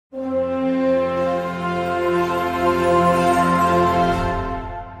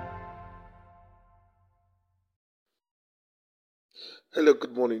Hello,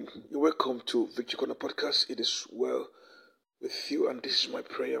 good morning. You're welcome to Victory Corner Podcast. It is well with you, and this is my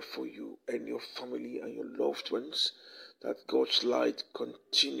prayer for you and your family and your loved ones that God's light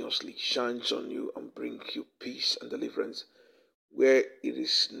continuously shines on you and brings you peace and deliverance. Where it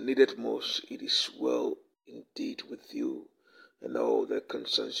is needed most, it is well indeed with you and all that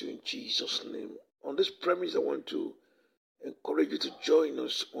concerns you in Jesus' name. On this premise, I want to encourage you to join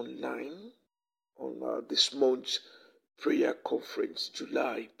us online on this month's prayer conference,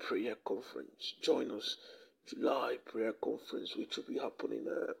 July prayer conference. Join us, July prayer conference, which will be happening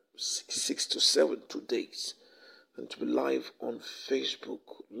 6 to 7 2 days, and to be live on Facebook.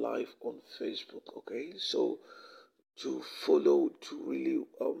 Okay, so to follow, to really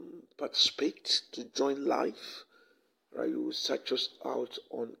participate, to join live, right? You will search us out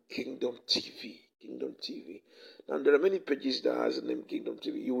on Kingdom TV. Kingdom TV. Now there are many pages that has the name Kingdom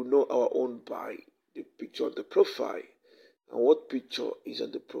TV. You will know our own by the picture on the profile. And what picture is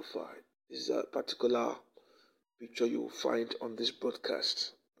on the profile? This is a particular picture you will find on this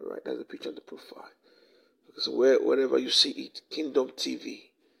broadcast. All right, that's the picture on the profile. Okay, so wherever you see it, Kingdom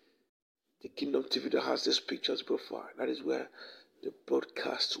TV, the Kingdom TV that has this picture as profile, that is where the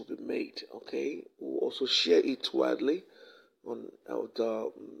broadcast will be made. Okay, we'll also share it widely on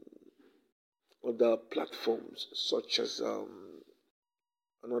other platforms such as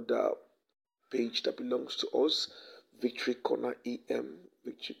another page that belongs to us, Victory Corner EM,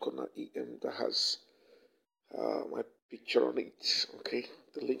 that has my picture on it. Okay,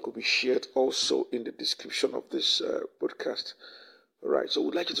 the link will be shared also in the description of this broadcast. All right, so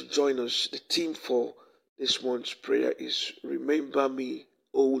we'd like you to join us. The theme for this month's prayer is "Remember Me,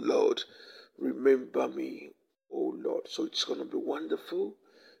 O Lord." Remember me, O Lord. So it's going to be wonderful.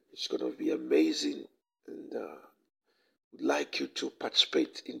 It's going to be amazing, and we'd like you to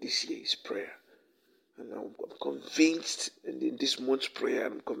participate in this year's prayer. And I'm convinced, and in this month's prayer,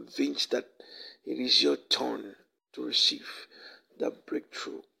 I'm convinced that it is your turn to receive that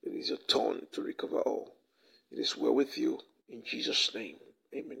breakthrough. It is your turn to recover all. It is well with you. In Jesus' name,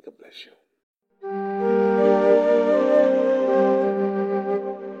 amen. God bless you.